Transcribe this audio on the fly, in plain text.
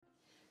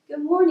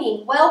Good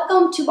morning.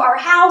 Welcome to our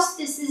house.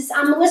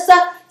 I'm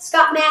Melissa,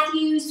 Scott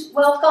Matthews.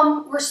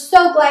 Welcome. We're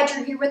so glad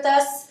you're here with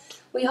us.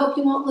 We hope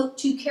you won't look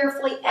too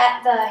carefully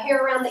at the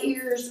hair around the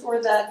ears or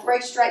the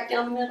gray stripe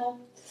down the middle.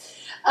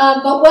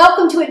 But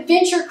welcome to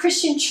Adventure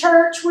Christian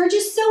Church. We're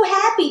just so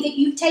happy that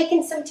you've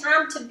taken some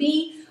time to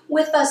be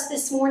with us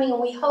this morning,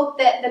 and we hope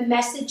that the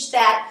message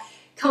that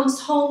comes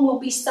home will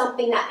be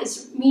something that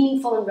is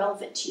meaningful and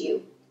relevant to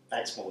you.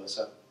 Thanks,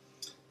 Melissa.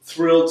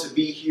 Thrilled to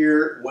be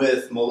here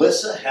with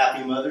Melissa.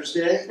 Happy Mother's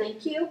Day.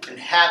 Thank you. And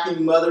happy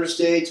Mother's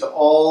Day to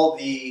all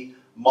the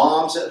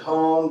moms at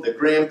home, the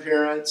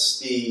grandparents,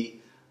 the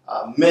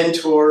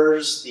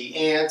mentors, the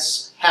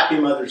aunts. Happy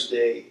Mother's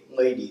Day,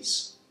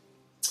 ladies.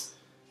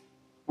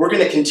 We're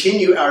going to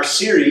continue our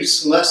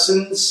series,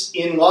 Lessons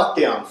in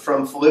Lockdown,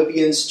 from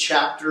Philippians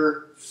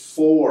chapter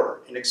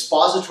 4, an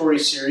expository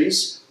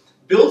series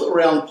built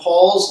around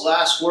Paul's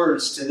last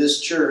words to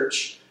this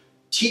church,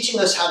 teaching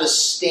us how to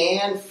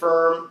stand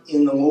firm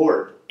in the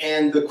Lord.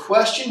 And the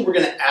question we're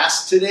going to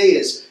ask today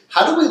is,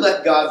 how do we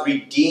let God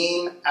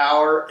redeem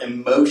our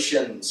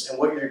emotions? And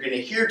what you're going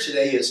to hear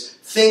today is,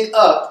 think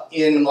up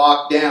in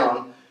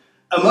lockdown.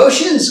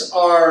 Emotions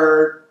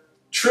are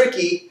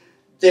tricky.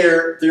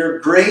 They're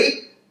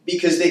great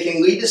because they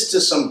can lead us to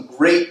some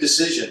great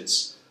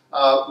decisions.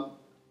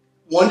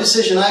 One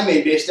decision I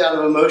made based out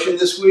of emotion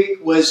this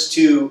week was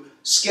to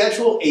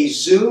schedule a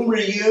Zoom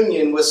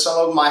reunion with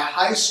some of my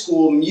high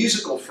school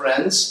musical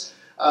friends,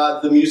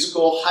 the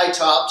musical High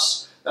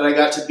Tops that I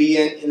got to be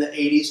in the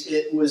 80s.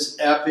 It was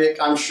epic.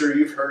 I'm sure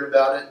you've heard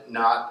about it.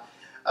 Not.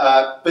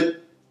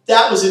 But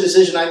that was a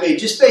decision I made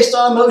just based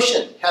on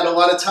emotion. Had a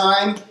lot of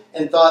time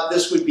and thought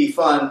this would be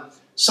fun.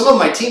 Some of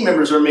my team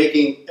members are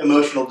making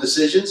emotional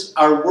decisions.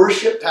 Our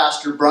worship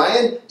pastor,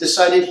 Brian,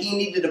 decided he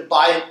needed to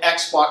buy an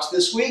Xbox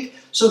this week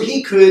so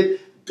he could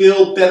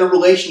build better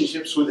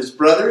relationships with his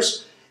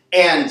brothers.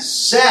 And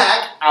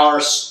Zach,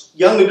 our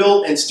young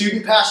adult and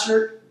student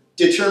pastor,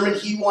 determined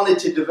he wanted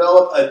to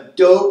develop a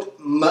dope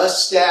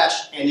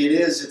mustache, and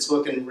it's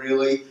looking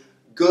really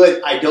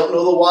good. I don't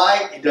know the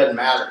why, it doesn't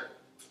matter.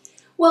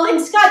 Well,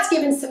 and Scott's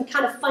given some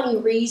kind of funny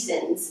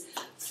reasons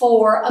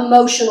for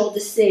emotional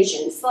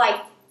decisions, like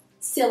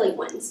silly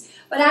ones.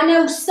 But I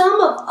know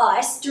some of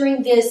us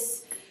during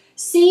this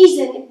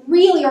season,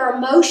 really our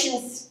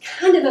emotions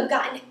kind of have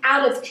gotten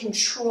out of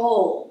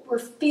control. We're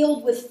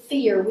filled with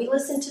fear. We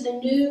listen to the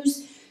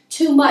news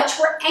too much.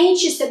 We're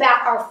anxious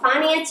about our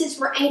finances.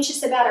 We're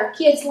anxious about our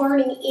kids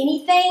learning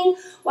anything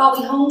while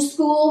we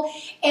homeschool.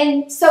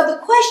 And so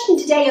the question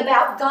today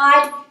about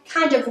God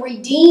kind of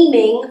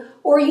redeeming,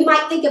 or you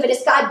might think of it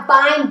as God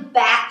buying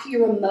back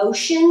your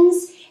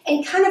emotions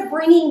and kind of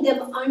bringing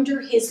them under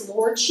His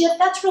lordship.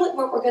 That's really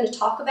what we're going to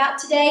talk about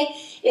today,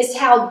 is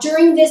how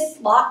during this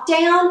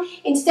lockdown,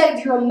 instead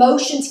of your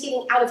emotions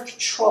getting out of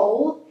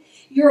control,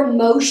 your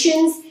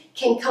emotions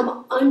can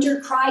come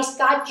under Christ.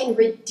 God can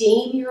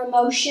redeem your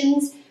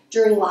emotions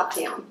during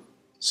lockdown.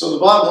 So the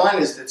bottom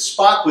line is that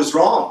Spock was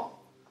wrong.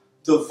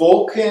 The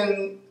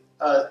Vulcan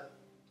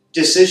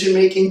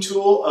decision-making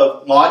tool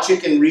of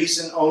logic and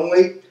reason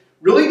only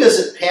really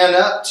doesn't pan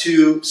up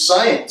to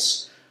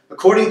science.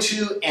 According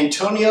to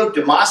Antonio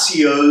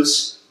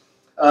Damasio's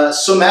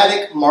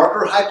somatic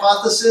marker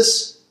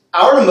hypothesis,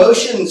 our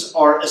emotions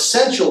are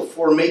essential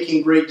for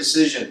making great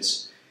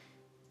decisions.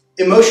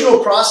 Emotional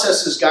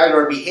processes guide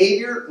our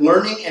behavior,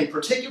 learning, and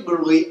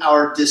particularly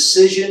our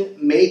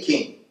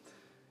decision-making,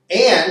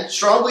 and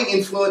strongly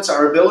influence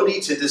our ability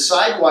to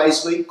decide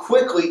wisely,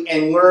 quickly,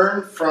 and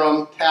learn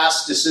from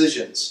past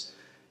decisions.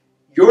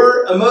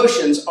 Your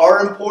emotions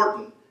are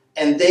important,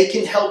 and they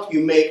can help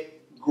you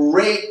make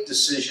great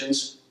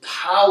decisions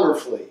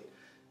powerfully.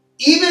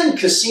 Even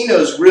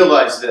casinos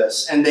realize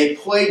this, and they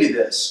play to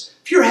this.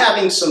 If you're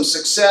having some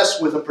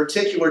success with a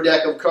particular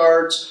deck of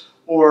cards,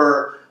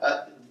 or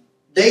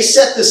they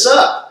set this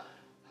up.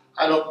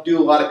 I don't do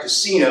a lot of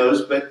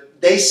casinos,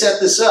 but they set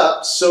this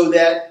up so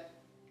that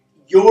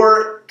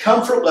your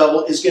comfort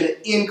level is going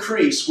to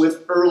increase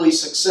with early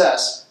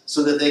success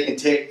so that they can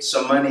take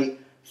some money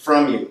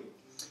from you.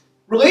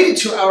 Related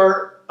to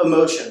our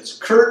emotions,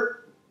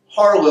 Kurt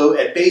Harlow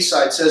at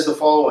Bayside says the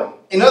following.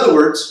 In other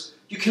words,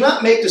 you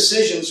cannot make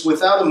decisions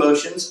without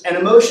emotions, and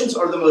emotions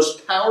are the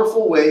most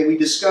powerful way we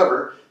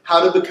discover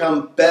how to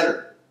become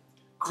better.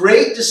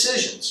 Great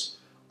decisions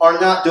are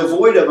not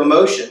devoid of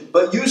emotion,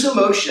 but use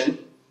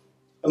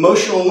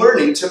emotional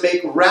learning to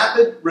make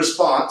rapid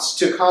response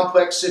to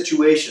complex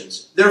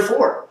situations.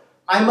 Therefore,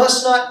 I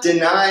must not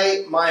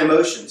deny my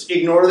emotions,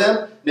 ignore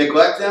them,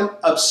 neglect them,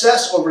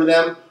 obsess over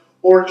them,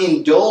 or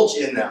indulge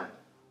in them.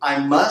 I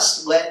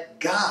must let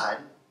God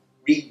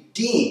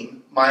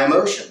redeem my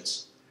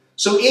emotions.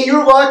 So in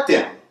your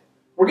lockdown,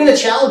 we're going to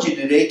challenge you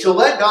today to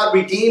let God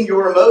redeem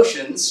your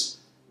emotions.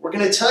 We're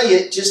going to tell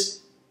you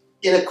just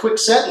in a quick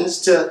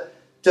sentence to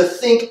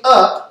think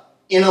up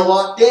in a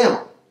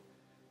lockdown.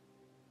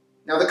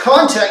 Now the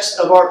context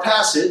of our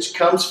passage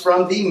comes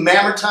from the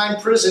Mamertine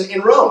prison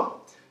in Rome.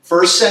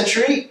 First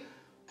century,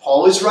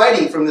 Paul is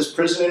writing from this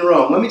prison in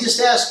Rome. Let me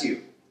just ask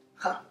you,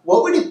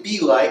 What would it be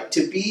like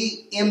to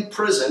be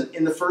imprisoned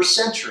in the first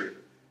century?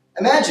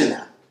 Imagine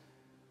that.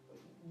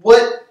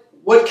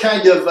 What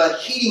kind of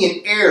heating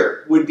and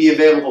air would be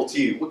available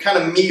to you? What kind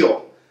of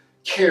meal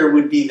care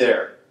would be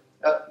there?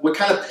 What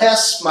kind of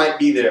pests might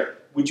be there?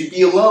 Would you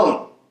be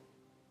alone?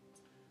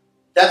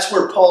 That's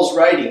where Paul's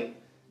writing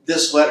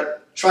this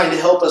letter, trying to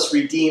help us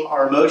redeem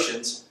our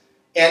emotions.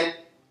 And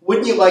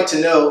wouldn't you like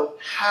to know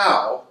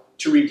how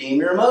to redeem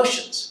your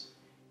emotions?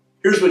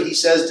 Here's what he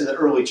says to the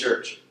early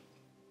church.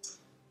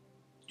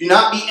 Do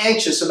not be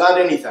anxious about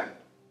anything,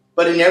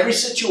 but in every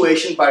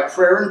situation, by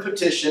prayer and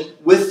petition,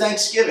 with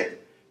thanksgiving,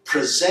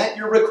 present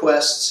your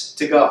requests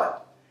to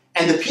God.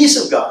 And the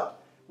peace of God,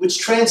 which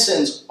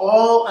transcends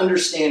all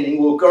understanding,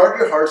 will guard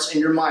your hearts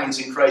and your minds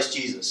in Christ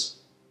Jesus.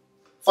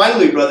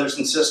 Finally, brothers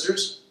and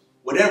sisters,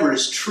 whatever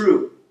is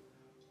true,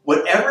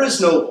 whatever is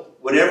noble,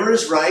 whatever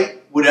is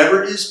right,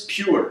 whatever is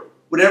pure,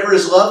 whatever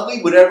is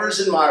lovely, whatever is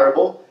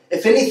admirable,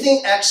 if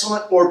anything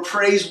excellent or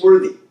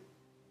praiseworthy,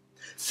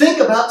 think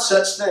about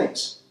such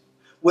things.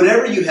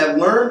 Whatever you have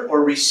learned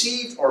or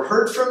received or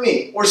heard from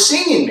me or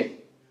seen in me,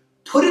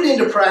 put it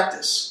into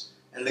practice,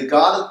 and the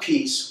God of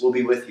peace will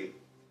be with you.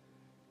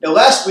 Now,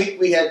 last week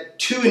we had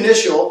two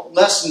initial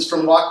lessons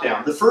from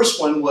lockdown. The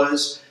first one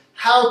was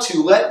how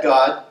to let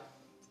God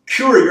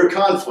cure your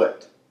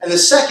conflict. And the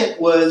second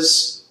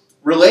was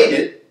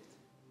related,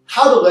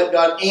 how to let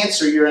God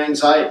answer your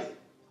anxiety.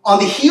 On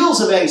the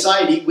heels of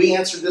anxiety, we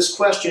answered this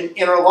question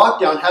in our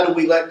lockdown: how do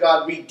we let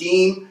God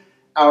redeem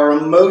our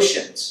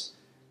emotions?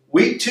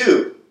 Week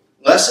 2,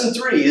 lesson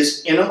 3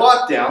 is, in a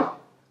lockdown,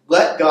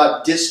 let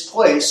God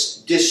displace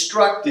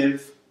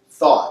destructive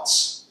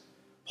thoughts.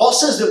 Paul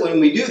says that when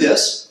we do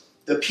this,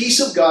 the peace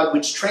of God,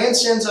 which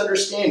transcends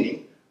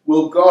understanding,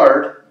 will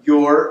guard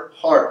your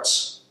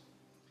hearts.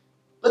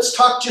 Let's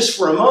talk just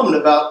for a moment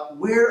about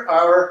where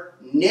our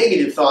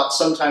negative thoughts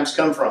sometimes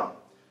come from.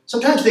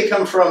 Sometimes they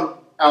come from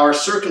our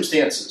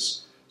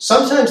circumstances.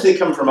 Sometimes they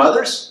come from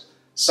others.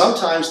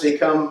 Sometimes they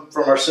come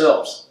from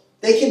ourselves.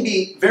 They can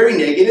be very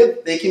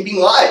negative. They can be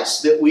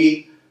lies that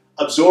we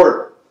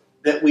absorb,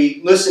 that we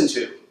listen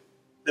to,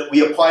 that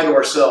we apply to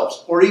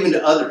ourselves, or even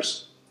to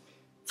others.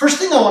 First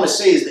thing I want to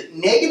say is that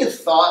negative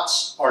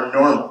thoughts are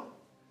normal.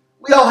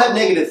 We all have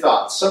negative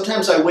thoughts.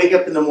 Sometimes I wake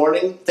up in the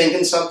morning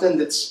thinking something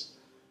that's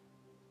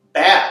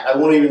bad. I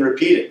won't even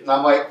repeat it. And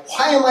I'm like,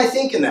 why am I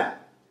thinking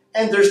that?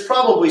 And there's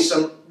probably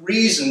some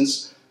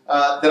reasons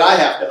that I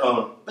have to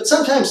own. But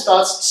sometimes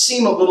thoughts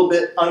seem a little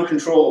bit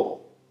uncontrollable.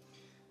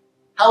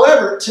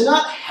 However, to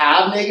not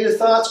have negative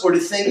thoughts or to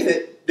think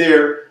that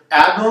they're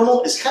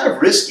abnormal is kind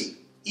of risky,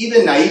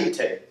 even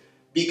naivete,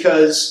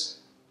 because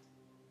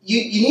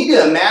you need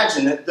to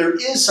imagine that there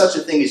is such a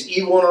thing as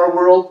evil in our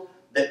world,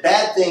 that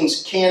bad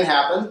things can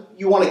happen.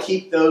 You want to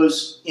keep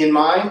those in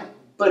mind,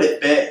 but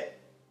at bay.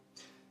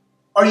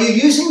 Are you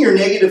using your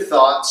negative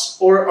thoughts,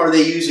 or are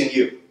they using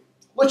you?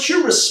 What's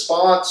your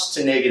response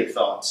to negative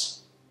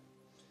thoughts?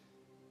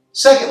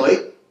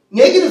 Secondly,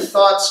 negative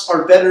thoughts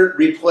are better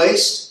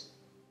replaced,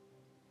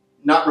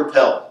 not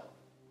repelled.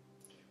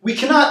 We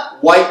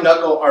cannot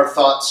white-knuckle our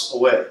thoughts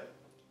away.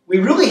 We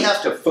really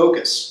have to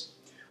focus.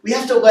 We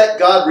have to let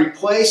God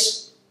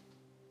replace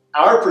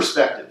our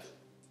perspective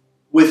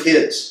with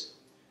His.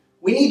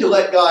 We need to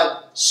let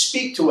God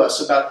speak to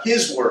us about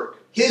His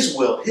work, His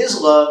will, His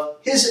love,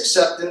 His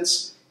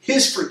acceptance,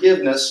 His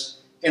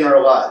forgiveness in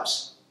our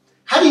lives.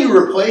 How do you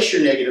replace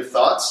your negative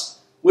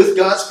thoughts with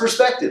God's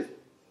perspective?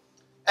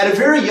 At a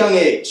very young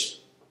age,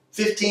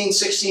 15,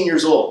 16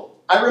 years old,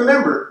 I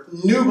remember,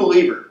 new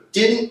believer,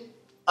 didn't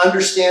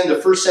understand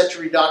the first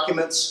century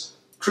documents,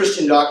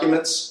 Christian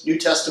documents, New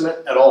Testament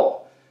at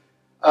all.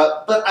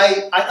 But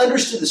I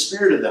understood the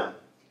spirit of them.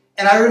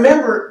 And I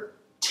remember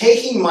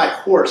taking my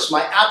horse,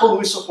 my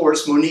Appaloosa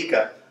horse,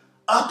 Monica,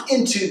 up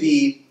into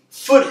the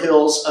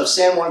foothills of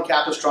San Juan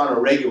Capistrano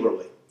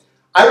regularly.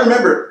 I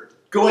remember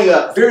going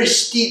up very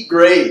steep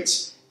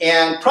grades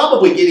and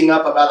probably getting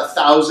up about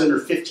 1,000 or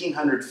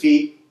 1,500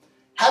 feet,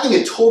 having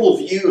a total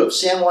view of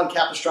San Juan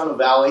Capistrano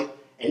Valley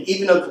and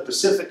even of the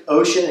Pacific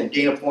Ocean and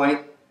Dana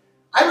Point.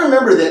 I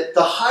remember that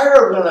the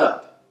higher I went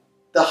up,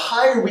 the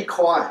higher we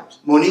climbed,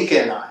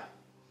 Monica and I,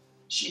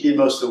 she did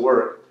most of the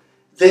work,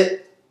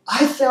 that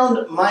I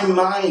found my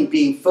mind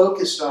being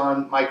focused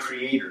on my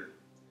Creator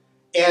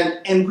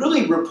and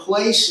really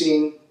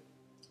replacing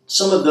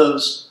some of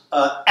those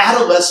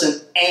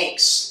adolescent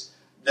angst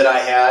that I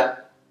had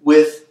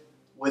with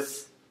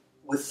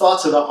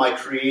thoughts about my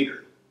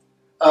Creator,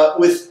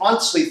 with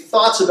honestly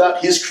thoughts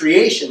about His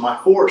creation, my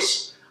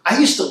horse. I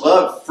used to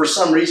love, for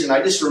some reason,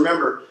 I just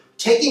remember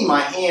taking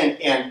my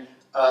hand and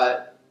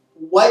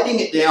wiping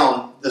it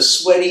down the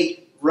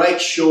sweaty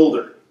right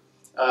shoulder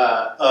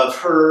of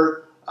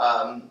her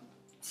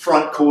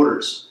front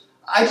quarters.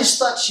 I just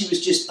thought she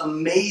was just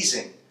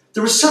amazing.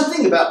 There was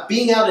something about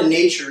being out in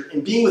nature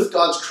and being with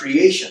God's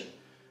creation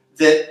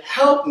that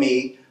helped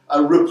me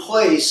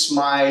replace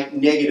my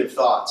negative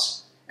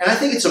thoughts. And I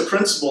think it's a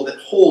principle that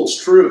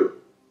holds true.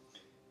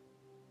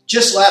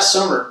 Just last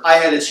summer, I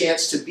had a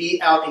chance to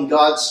be out in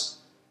God's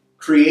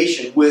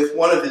creation with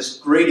one of His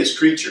greatest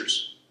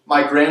creatures.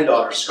 my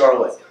granddaughter,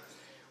 Scarlett.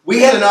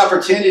 We had an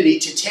opportunity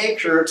to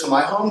take her to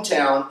my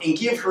hometown and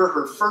give her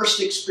her first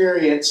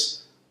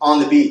experience on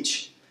the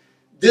beach.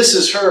 This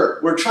is her.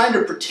 We're trying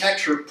to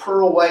protect her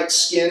pearl white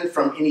skin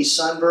from any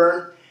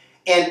sunburn.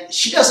 And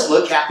she doesn't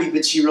look happy,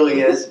 but she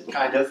really is,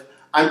 kind of.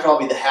 I'm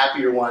probably the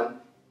happier one.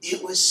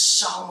 It was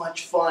so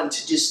much fun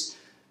to just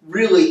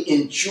really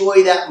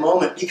enjoy that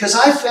moment, because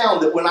I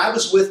found that when I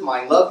was with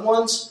my loved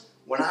ones,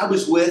 when I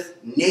was with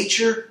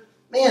nature,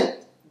 man,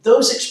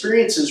 those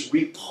experiences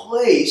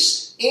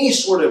replaced any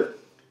sort of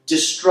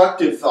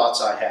destructive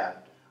thoughts I had.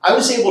 I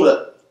was able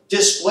to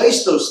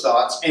displace those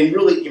thoughts and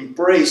really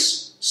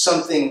embrace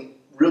something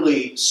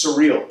really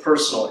surreal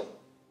personally.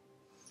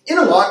 In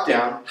a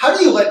lockdown, how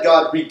do you let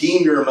God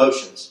redeem your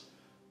emotions?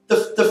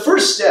 The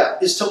first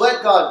step is to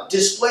let God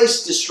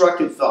displace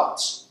destructive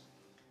thoughts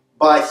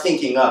by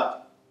thinking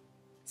up.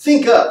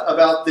 Think up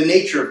about the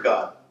nature of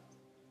God,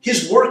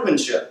 His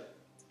workmanship,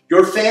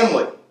 your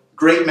family,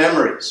 great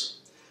memories.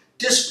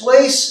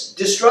 Displace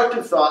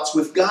destructive thoughts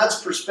with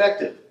God's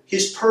perspective,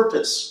 His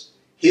purpose,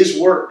 His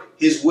work,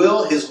 His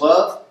will, His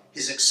love,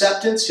 His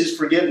acceptance, His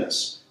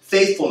forgiveness,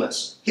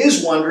 faithfulness,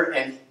 His wonder,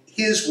 and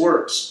His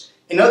works.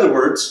 In other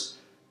words,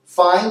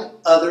 find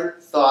other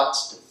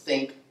thoughts to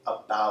think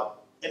about.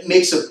 It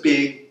makes a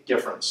big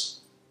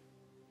difference.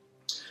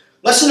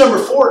 Lesson number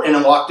 4 in a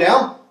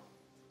lockdown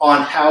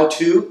on how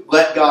to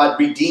let God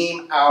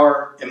redeem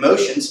our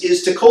emotions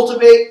is to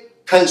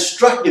cultivate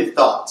constructive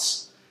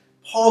thoughts.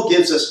 Paul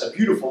gives us a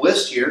beautiful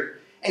list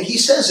here, and he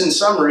says in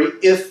summary,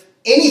 if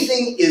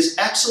anything is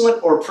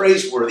excellent or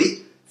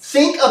praiseworthy,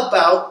 think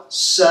about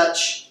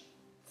such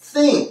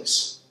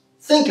things.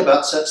 Think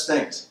about such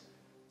things.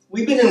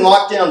 We've been in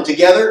lockdown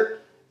together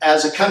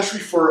as a country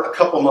for a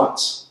couple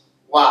months.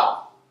 Wow.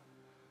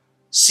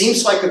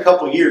 Seems like a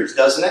couple years,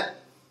 doesn't it?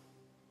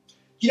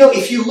 You know,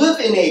 if you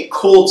live in a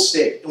cold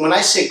state, and when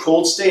I say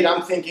cold state,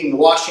 I'm thinking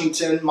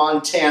Washington,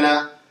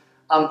 Montana,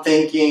 I'm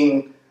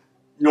thinking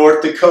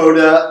North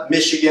Dakota,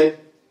 Michigan.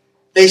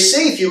 They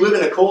say if you live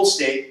in a cold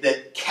state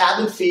that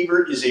cabin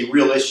fever is a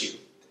real issue.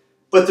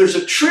 But there's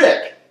a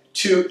trick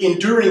to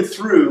enduring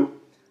through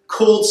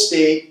cold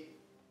state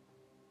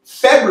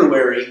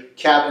February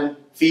cabin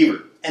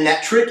fever. And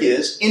that trick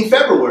is, in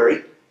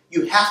February,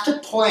 you have to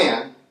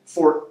plan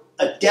for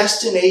a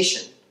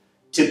destination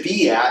to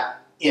be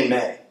at in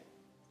May.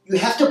 You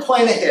have to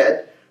plan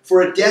ahead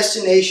for a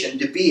destination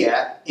to be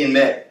at in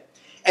May.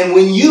 And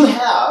when you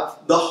have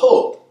the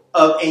hope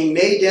of a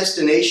May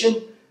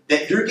destination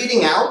that you're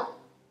getting out,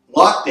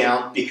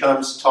 lockdown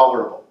becomes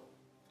tolerable.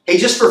 Hey,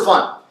 just for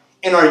fun,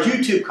 in our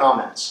YouTube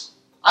comments,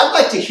 I'd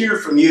like to hear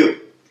from you.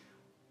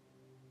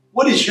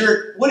 What is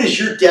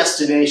your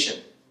destination,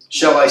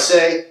 shall I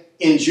say,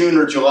 in June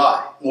or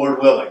July,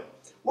 Lord willing?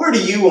 Where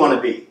do you want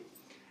to be?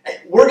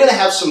 We're going to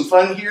have some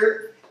fun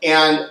here,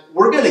 and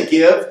we're going to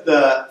give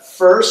the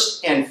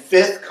first and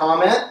fifth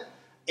comment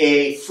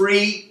a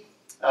free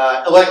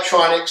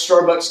electronic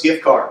Starbucks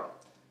gift card.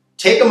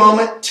 Take a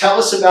moment, tell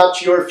us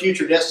about your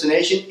future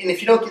destination, and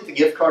if you don't get the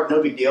gift card,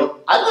 no big deal.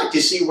 I'd like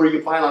to see where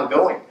you plan on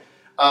going.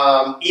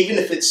 Even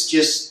if it's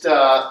just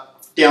down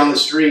the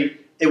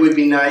street, it would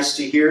be nice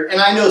to hear. And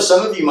I know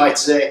some of you might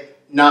say,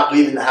 not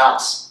leaving the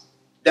house.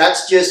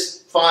 That's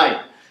just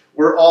fine.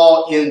 We're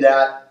all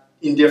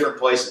in different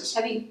places.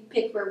 Have you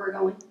picked where we're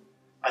going?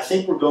 I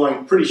think we're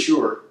going, pretty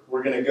sure,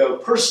 we're going to go,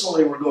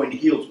 personally, we're going to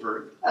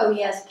Healdsburg. Oh,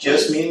 yes. Please.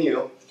 Just me and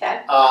you.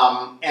 Okay.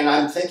 And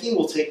I'm thinking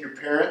we'll take your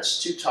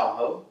parents to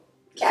Tahoe.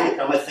 Okay.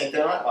 I think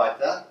they might like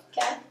that.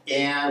 Okay.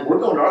 And we're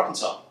going to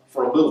Arkansas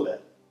for a little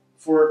bit,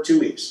 for 2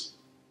 weeks.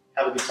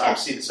 Have a good time,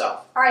 see the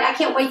South. All right, I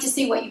can't wait to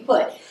see what you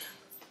put. Okay.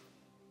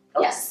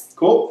 Yes.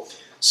 Cool.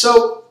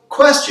 So,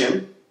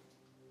 question.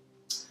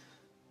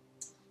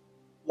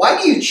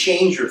 Why do you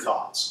change your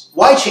thoughts?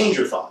 Why change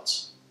your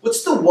thoughts?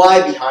 What's the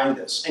why behind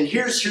this? And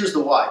here's the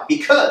why.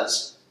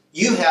 Because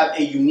you have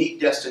a unique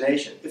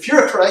destination. If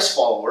you're a Christ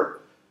follower,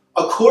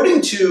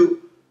 according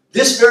to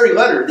this very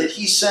letter that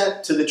he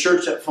sent to the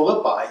church at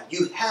Philippi,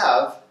 you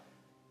have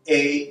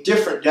a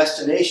different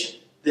destination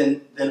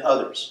than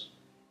others.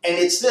 And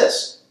it's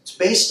this. It's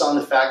based on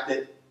the fact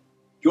that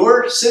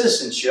your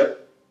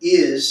citizenship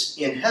is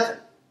in heaven.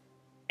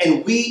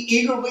 And we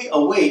eagerly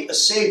await a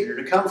Savior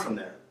to come from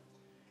there.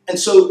 And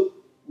so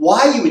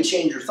why you would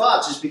change your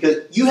thoughts is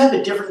because you have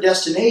a different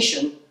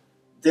destination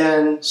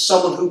than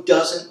someone who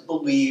doesn't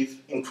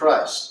believe in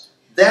Christ.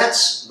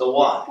 That's the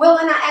why. Well,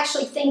 and I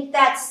actually think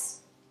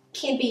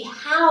can be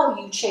how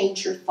you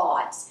change your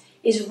thoughts,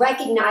 is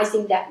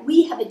recognizing that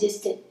we have a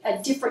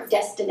different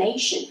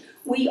destination.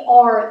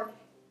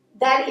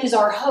 That is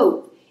our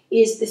hope,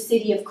 is the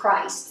city of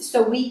Christ.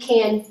 So we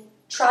can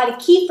try to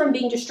keep from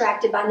being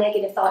distracted by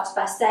negative thoughts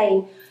by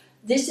saying,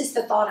 this is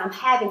the thought I'm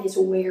having, is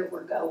where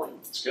we're going.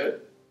 It's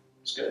good.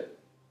 It's good.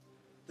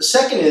 The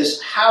second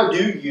is, how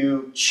do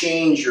you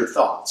change your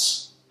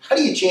thoughts? How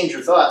do you change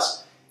your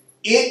thoughts?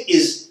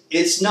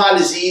 It's not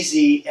as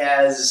easy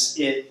as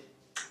it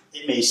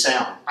may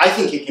sound. I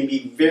think it can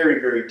be very,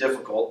 very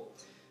difficult.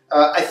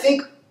 I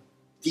think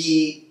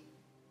the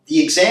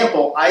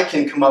example I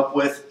can come up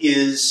with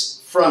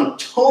is from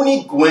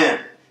Tony Gwynn.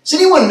 Is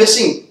anyone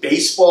missing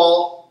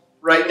baseball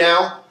right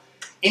now?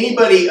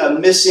 Anybody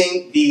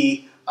missing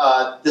the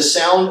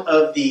sound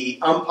of the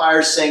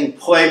umpire saying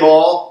play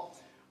ball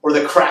or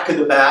the crack of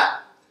the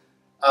bat?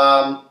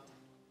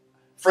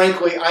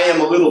 Frankly, I am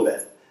a little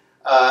bit.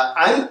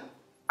 I'm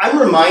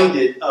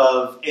reminded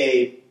of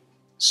a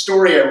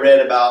story I read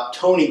about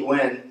Tony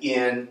Gwynn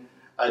in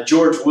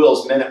George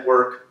Will's Men at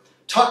Work,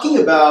 talking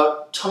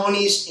about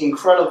Tony's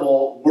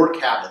incredible work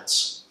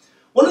habits.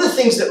 One of the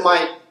things that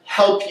might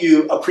help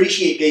you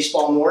appreciate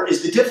baseball more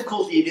is the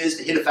difficulty it is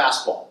to hit a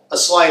fastball, a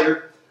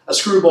slider, a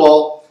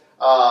screwball,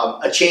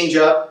 a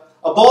changeup,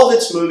 a ball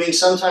that's moving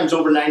sometimes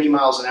over 90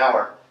 miles an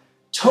hour.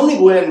 Tony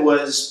Gwynn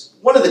was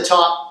one of the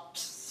top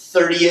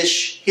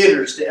 30-ish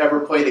hitters to ever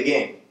play the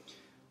game.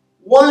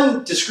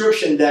 One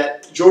description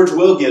that George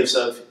Will gives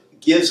of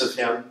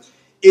him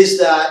is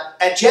that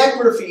at Jack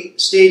Murphy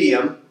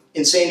Stadium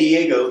in San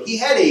Diego, he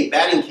had a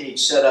batting cage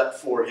set up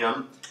for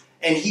him,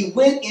 and he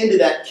went into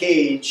that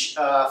cage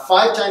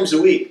 5 times a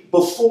week,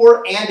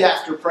 before and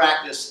after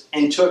practice,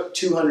 and took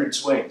 200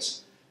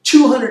 swings.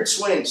 200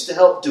 swings to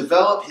help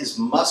develop his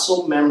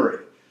muscle memory,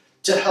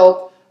 to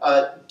help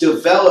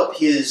develop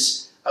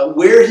his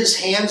where his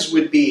hands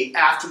would be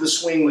after the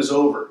swing was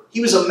over. He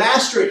was a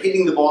master at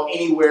hitting the ball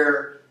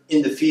anywhere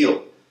in the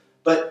field,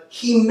 but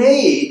he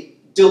made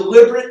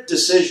deliberate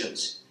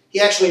decisions.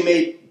 He actually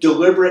made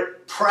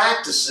deliberate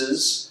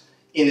practices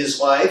in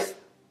his life,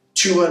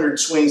 200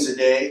 swings a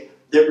day,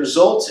 that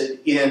resulted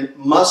in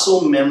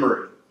muscle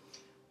memory.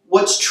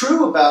 What's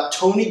true about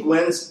Tony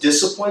Gwynn's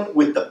discipline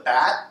with the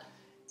bat,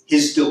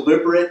 his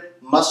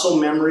deliberate muscle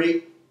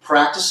memory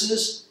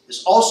practices,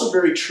 is also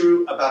very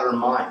true about our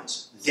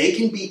minds. They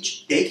can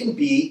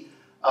be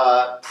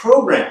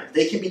programmed.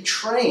 They can be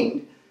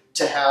trained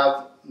to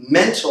have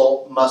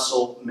mental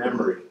muscle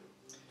memory.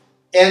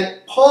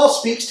 And Paul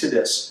speaks to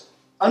this.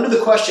 Under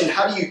the question,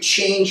 how do you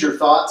change your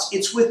thoughts?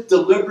 It's with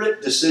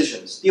deliberate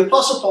decisions. The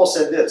Apostle Paul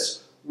said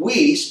this: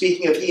 we,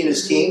 speaking of he and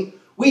his team,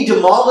 we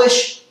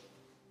demolish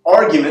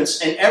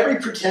arguments and every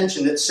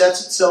pretension that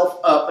sets itself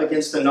up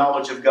against the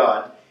knowledge of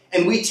God,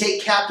 and we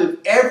take captive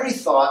every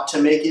thought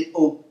to make it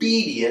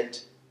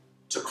obedient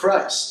to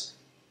Christ.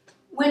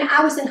 When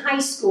I was in high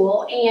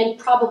school, and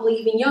probably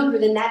even younger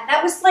than that,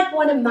 that was like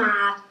one of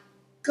my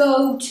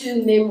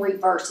go-to memory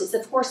verses.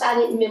 Of course, I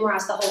didn't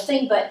memorize the whole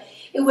thing, but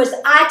it was,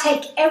 I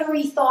take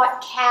every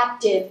thought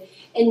captive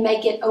and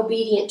make it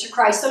obedient to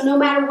Christ. So no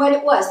matter what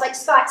it was, like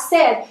Scott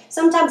said,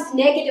 sometimes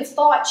negative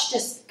thoughts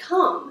just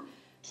come.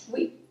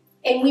 We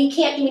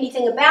can't do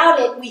anything about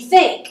it, we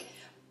think.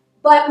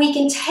 But we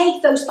can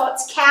take those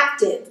thoughts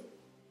captive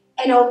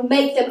and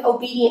make them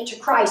obedient to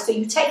Christ. So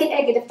you take a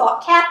negative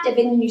thought captive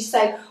and then you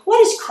say,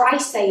 what does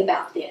Christ say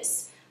about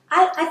this?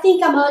 I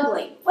think I'm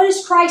ugly. What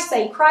does Christ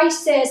say?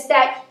 Christ says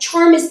that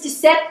charm is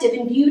deceptive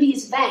and beauty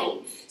is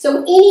vain.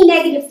 So any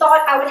negative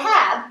thought I would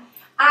have,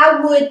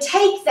 I would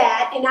take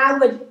that and I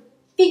would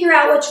figure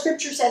out what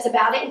Scripture says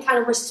about it and kind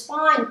of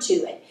respond to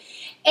it.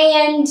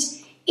 And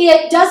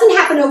it doesn't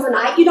happen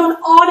overnight. You don't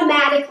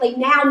automatically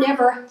now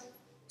never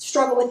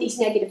struggle with these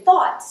negative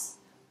thoughts.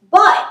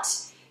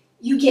 But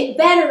you get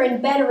better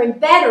and better and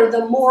better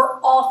the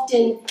more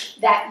often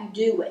that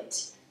you do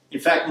it. In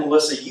fact,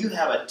 Melissa, you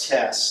have a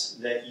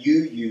test that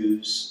you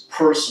use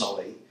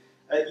personally.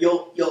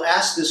 You'll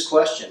ask this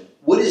question: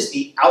 what is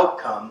the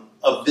outcome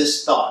of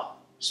this thought?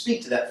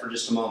 Speak to that for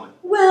just a moment.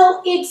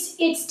 Well, it's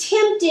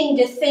tempting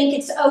to think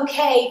it's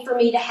okay for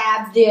me to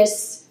have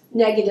this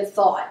negative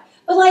thought.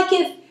 But like,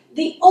 if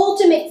the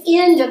ultimate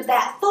end of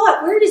that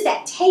thought, where does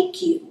that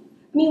take you?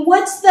 I mean,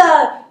 what's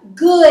the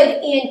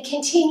good in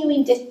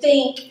continuing to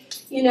think,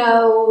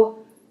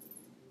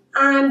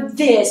 I'm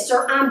this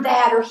or I'm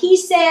that, or he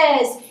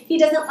says he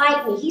doesn't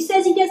like me. He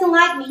says he doesn't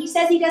like me. He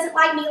says he doesn't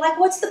like me. Like,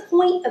 what's the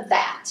point of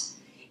that?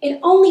 It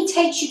only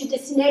takes you to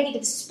this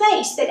negative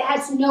space that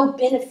has no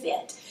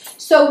benefit.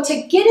 So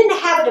to get in the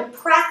habit of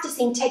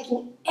practicing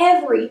taking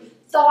every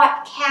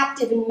thought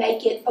captive and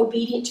make it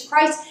obedient to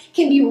Christ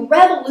can be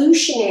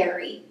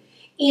revolutionary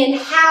in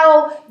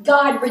how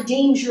God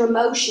redeems your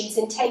emotions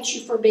and takes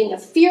you from being a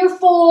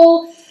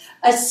fearful,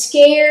 a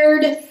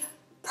scared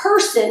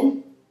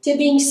person to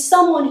being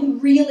someone who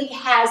really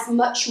has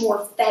much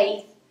more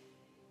faith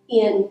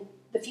in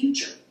the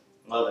future.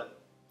 Love it.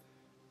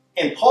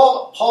 And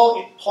Paul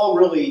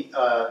really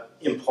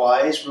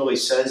really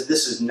says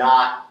this is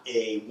not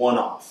a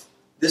one-off.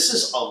 This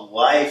is a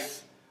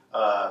life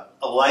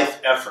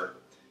effort.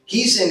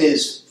 He's in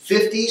his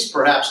 50s,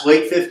 perhaps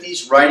late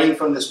 50s, writing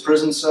from this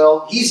prison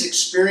cell. He's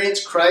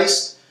experienced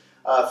Christ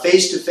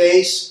face to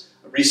face,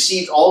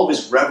 received all of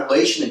his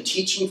revelation and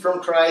teaching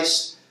from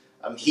Christ.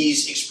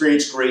 He's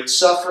experienced great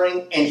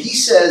suffering, and he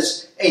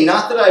says, hey,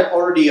 not that I've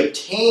already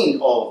obtained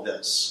all of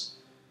this,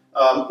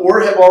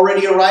 or have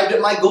already arrived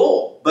at my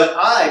goal, but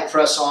I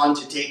press on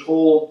to take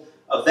hold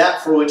of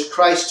that for which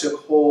Christ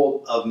took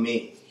hold of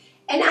me.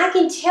 And I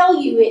can tell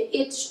you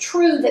it's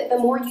true that the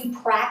more you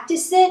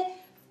practice it,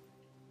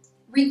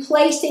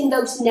 replacing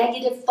those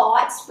negative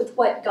thoughts with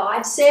what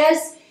God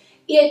says,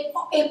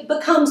 it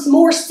becomes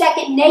more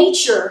second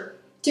nature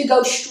to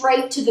go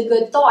straight to the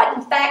good thought.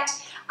 In fact,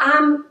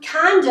 I'm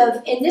kind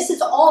of, and this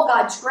is all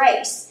God's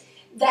grace,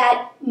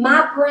 that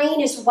my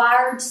brain is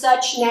wired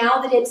such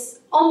now that it's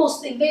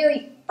almost the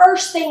very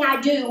first thing I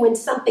do when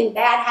something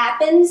bad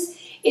happens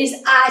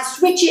is I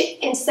switch it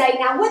and say,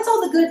 now what's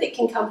all the good that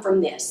can come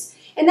from this?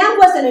 And that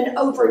wasn't an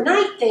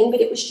overnight thing,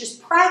 but it was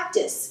just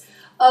practice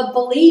of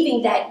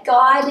believing that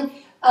God,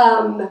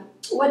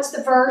 what's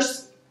the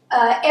verse?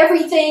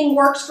 Everything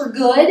works for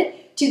good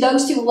to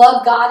those who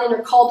love God and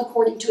are called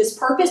according to his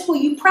purpose.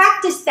 Well, you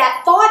practice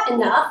that thought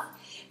enough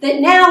that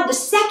now the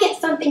second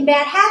something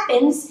bad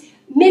happens,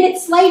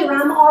 minutes later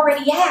I'm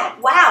already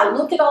at, wow,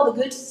 look at all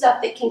the good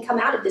stuff that can come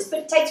out of this. But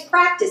it takes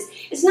practice.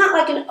 It's not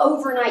like an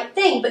overnight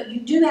thing, but you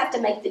do have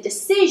to make the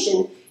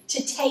decision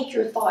to take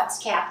your thoughts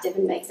captive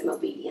and make them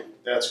obedient.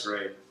 That's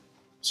great.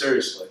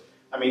 Seriously.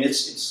 I mean,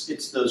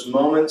 it's those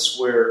moments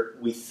where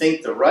we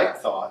think the right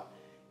thought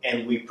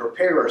and we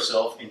prepare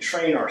ourselves and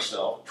train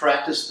ourselves,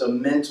 practice the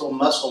mental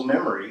muscle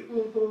memory.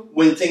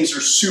 When things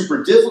are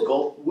super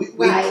difficult, we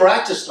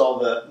practiced all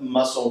the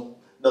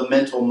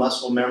mental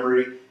muscle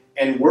memory,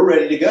 and we're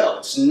ready to go.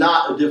 It's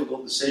not a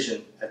difficult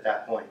decision at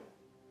that point.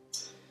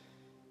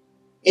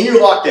 In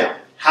your lockdown,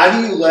 how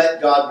do you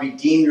let God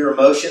redeem your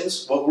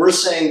emotions? What we're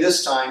saying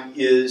this time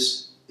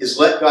is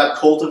let God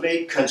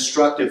cultivate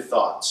constructive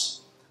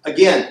thoughts.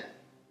 Again,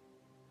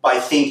 by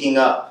thinking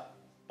up.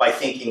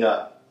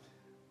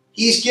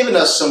 He's given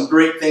us some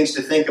great things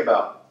to think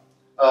about.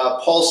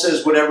 Paul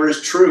says whatever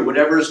is true,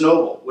 whatever is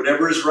noble,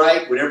 whatever is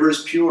right, whatever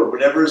is pure,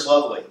 whatever is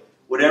lovely,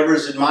 whatever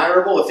is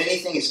admirable, if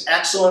anything is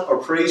excellent or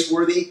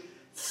praiseworthy,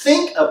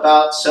 think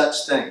about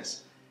such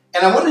things.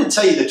 And I wanted to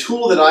tell you the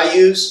tool that I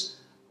use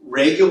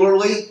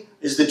regularly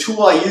is the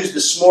tool I used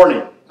this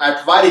morning. I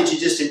provided you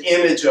just an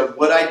image of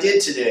what I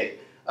did today.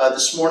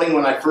 This morning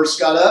when I first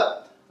got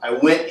up, I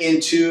went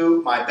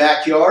into my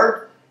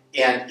backyard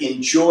and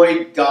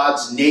enjoyed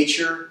God's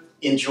nature,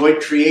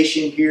 enjoyed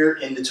creation here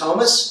in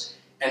Natomas,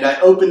 and I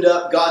opened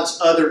up God's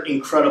other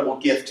incredible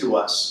gift to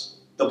us,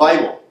 the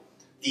Bible,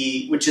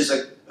 which is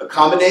a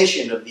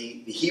combination of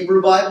the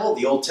Hebrew Bible,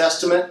 the Old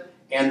Testament,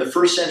 and the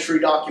first century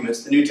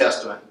documents, the New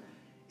Testament.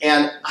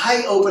 And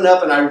I open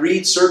up and I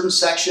read certain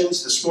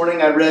sections. This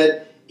morning I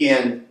read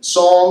in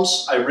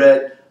Psalms, I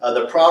read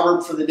the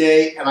proverb for the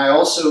day, and I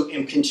also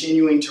am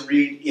continuing to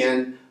read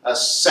in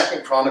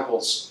 2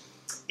 Chronicles.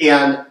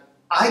 And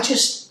I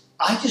just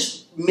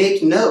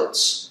make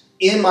notes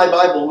in my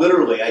Bible,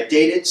 literally. I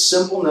date it,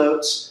 simple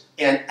notes,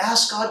 and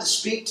ask God to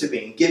speak to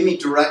me and give me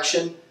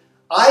direction.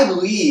 I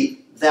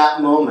leave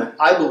that moment,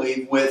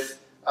 with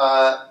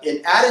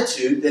an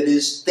attitude that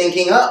is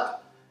thinking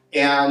up.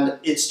 And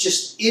it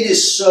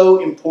is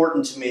so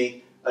important to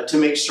me to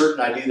make certain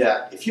I do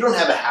that. If you don't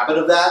have a habit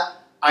of that,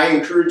 I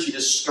encourage you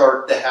to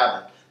start the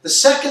habit. The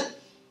second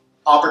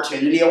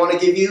opportunity I want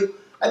to give you,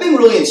 I've been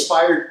really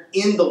inspired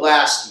in the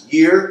last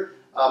year,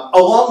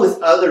 along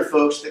with other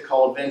folks that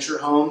call Adventure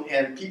home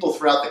and people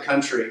throughout the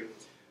country,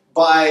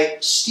 by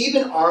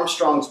Stephen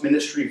Armstrong's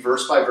ministry,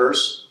 Verse by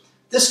Verse.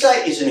 This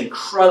guy is an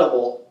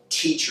incredible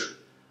teacher.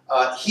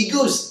 He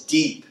goes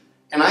deep,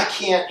 and I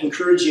can't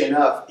encourage you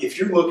enough. If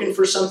you're looking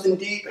for something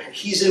deep,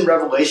 he's in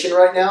Revelation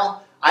right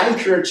now. I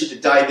encourage you to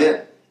dive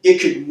in. It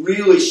could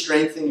really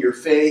strengthen your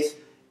faith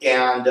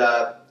and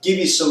give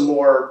you some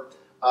more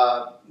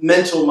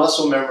mental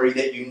muscle memory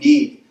that you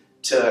need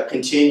to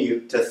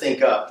continue to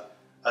think up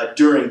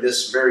during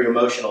this very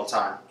emotional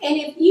time. And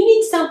if you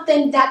need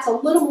something that's a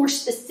little more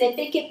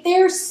specific, if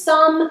there's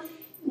some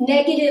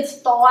negative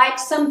thought,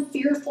 some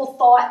fearful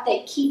thought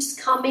that keeps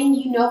coming,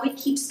 it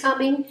keeps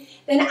coming,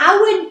 then I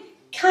would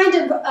kind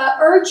of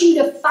urge you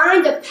to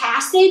find a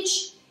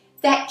passage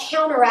that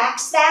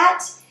counteracts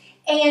that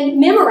and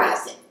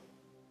memorize it.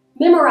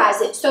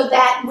 Memorize it so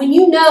that when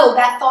you know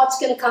that thought's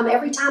going to come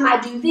every time I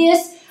do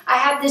this, I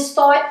have this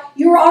thought,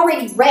 you're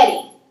already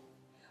ready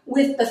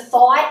with the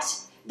thought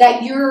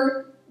that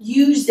you're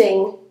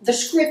using, the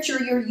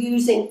scripture you're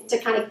using to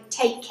kind of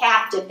take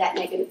captive that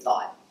negative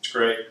thought. That's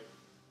great.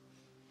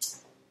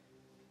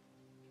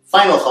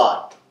 Final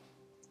thought.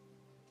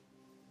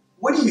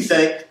 What do you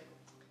think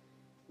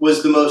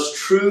was the most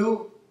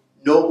true,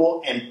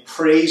 noble, and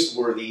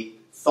praiseworthy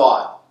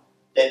thought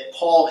that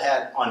Paul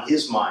had on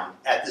his mind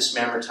at this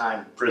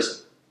Mamertine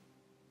prison?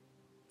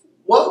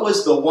 What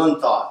was the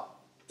one thought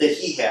that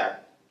he had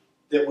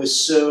that was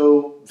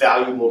so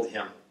valuable to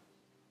him?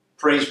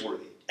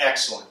 Praiseworthy,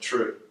 excellent,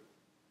 true.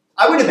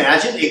 I would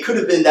imagine it could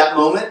have been that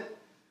moment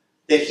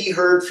that he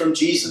heard from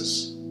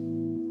Jesus.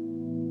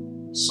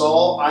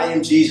 Saul, I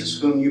am Jesus,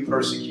 whom you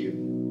persecute.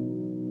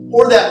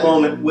 Or that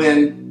moment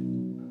when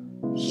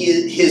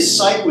his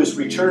sight was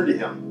returned to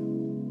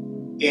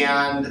him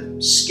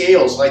and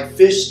scales, like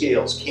fish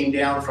scales, came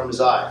down from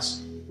his eyes.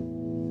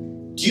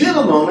 Do you have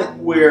a moment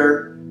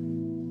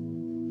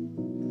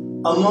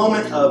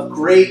of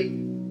great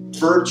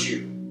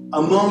virtue,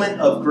 a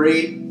moment of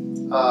great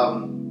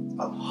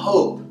of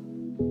hope,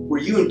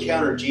 where you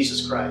encountered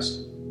Jesus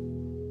Christ?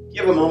 Do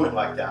you have a moment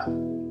like that?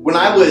 When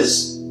I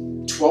was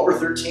 12 or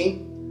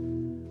 13,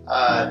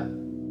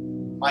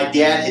 My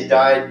dad had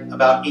died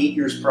about 8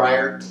 years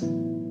prior,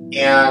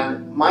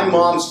 and my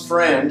mom's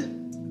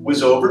friend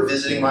was over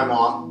visiting my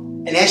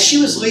mom. And as she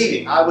was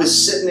leaving, I was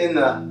sitting in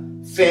the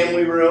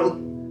family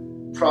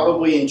room,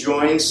 probably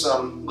enjoying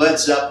some Led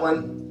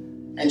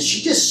Zeppelin, and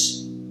she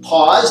just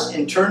paused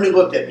and turned and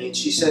looked at me, and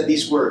she said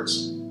these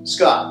words,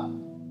 "Scott,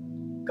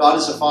 God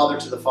is a father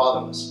to the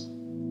fatherless.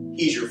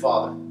 He's your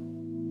father."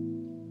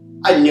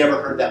 I'd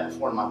never heard that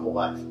before in my whole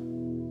life.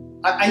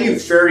 I knew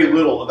very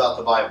little about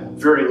the Bible,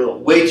 very little.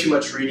 Way too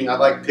much reading. I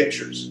like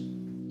pictures.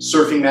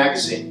 Surfing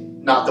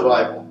magazine, not the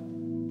Bible.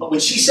 But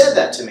when she said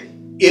that to me,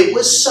 it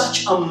was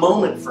such a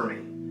moment for me.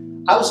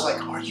 I was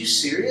like, "Are you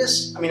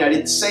serious?" I mean, I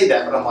didn't say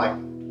that, but I'm like,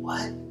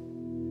 what?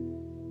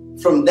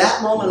 From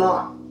that moment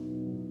on,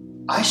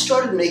 I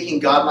started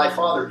making God my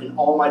father in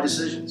all my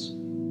decisions.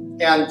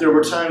 And there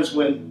were times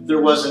when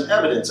there wasn't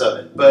evidence of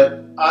it,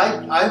 but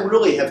I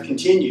really have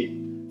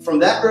continued from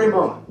that very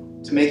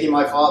moment to make him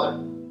my father.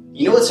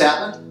 You know what's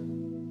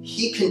happened?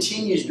 He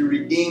continues to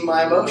redeem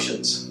my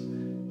emotions.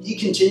 He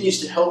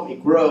continues to help me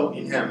grow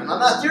in him. And I'm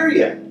not there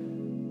yet,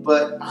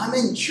 but I'm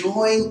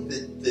enjoying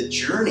the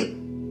journey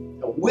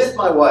with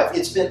my wife.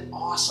 It's been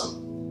awesome.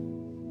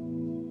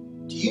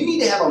 Do you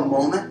need to have a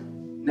moment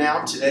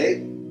now,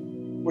 today,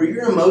 where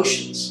your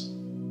emotions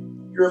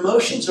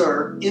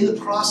are in the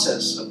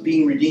process of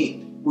being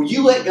redeemed, where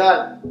you let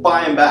God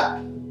buy them back?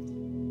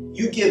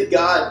 You give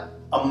God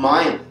a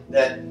mind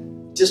that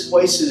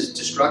displaces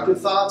destructive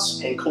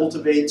thoughts and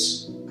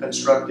cultivates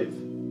constructive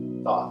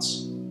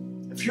thoughts.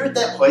 If you're at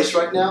that place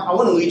right now, I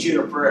want to lead you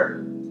in a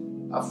prayer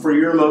for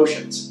your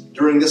emotions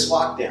during this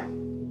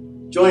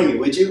lockdown. Join me,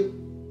 would you?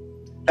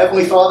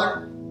 Heavenly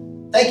Father,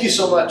 thank you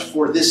so much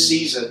for this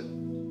season.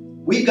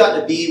 We've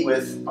gotten to be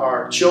with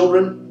our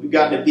children. We've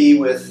gotten to be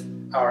with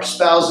our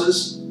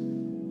spouses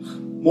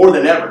more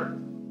than ever.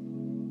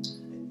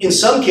 In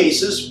some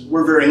cases,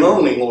 we're very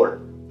lonely, Lord,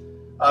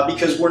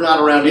 because we're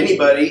not around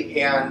anybody,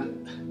 and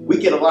we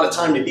get a lot of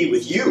time to be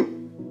with you,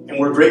 and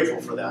we're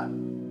grateful for that.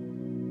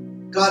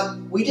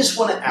 God, we just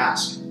want to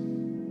ask,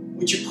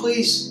 would you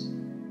please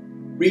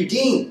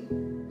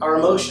redeem our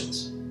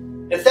emotions?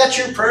 If that's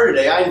your prayer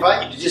today, I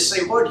invite you to just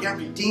say, "Lord, yeah,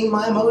 redeem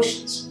my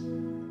emotions.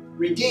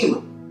 Redeem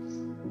them.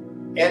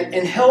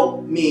 And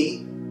help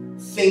me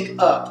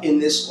think up in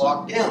this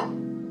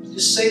lockdown."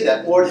 Just say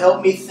that, "Lord,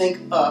 help me think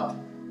up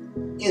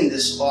in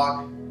this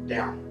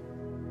lockdown."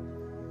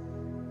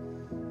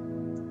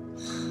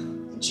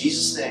 In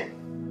Jesus' name,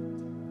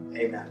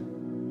 amen.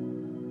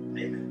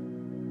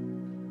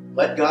 Amen.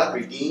 Let God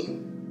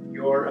redeem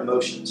your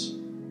emotions.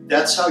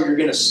 That's how you're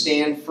going to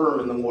stand firm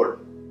in the Lord,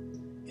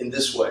 in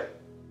this way.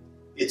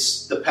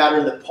 It's the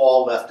pattern that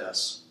Paul left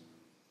us.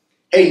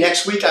 Hey,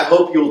 next week I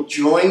hope you'll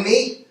join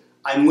me.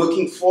 I'm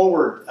looking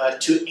forward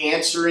to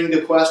answering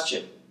the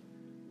question,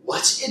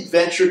 what's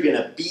adventure going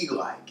to be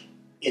like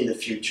in the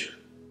future?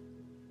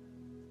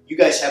 You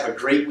guys have a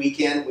great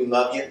weekend. We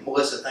love you.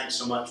 Melissa, thanks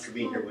so much for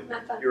being here with me.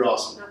 You're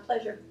awesome. My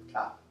pleasure.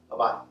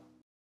 Bye-bye.